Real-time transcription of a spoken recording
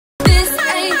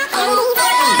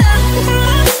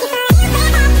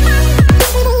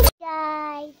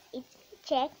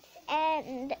Chicks,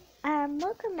 and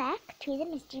welcome back to the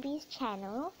Mischievous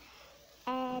channel.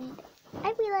 And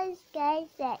I realized, guys,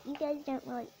 that you guys don't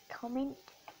really comment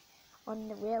on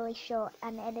the really short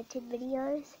unedited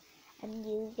videos, and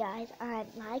you guys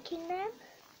aren't liking them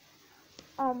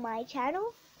on my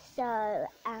channel. So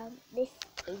this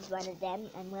is one of them.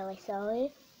 I'm really sorry.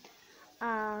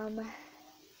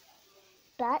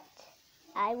 But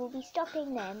I will be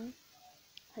stopping them,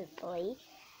 hopefully,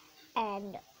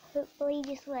 and hopefully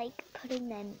just like putting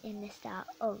them in the start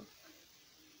of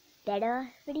better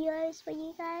videos for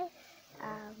you guys.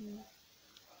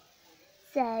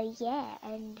 So yeah,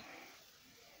 and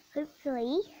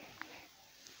hopefully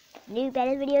new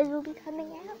better videos will be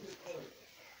coming out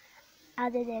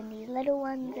other than these little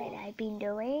ones that I've been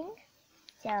doing.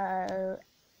 So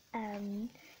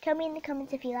tell me in the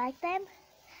comments if you like them.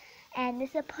 And the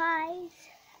surprise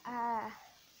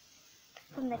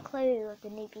from the clue of the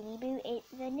new Beanie Boo,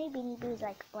 the new Beanie Boo is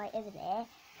like right over there,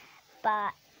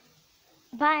 but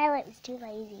Violet was too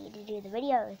lazy to do the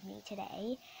video with me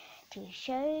today to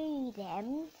show you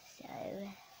them, so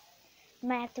you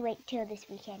might have to wait till this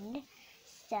weekend.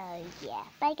 So yeah,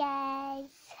 bye guys.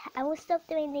 I will stop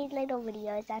doing these little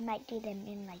videos. I might do them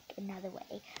in like another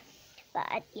way,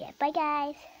 but yeah, bye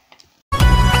guys.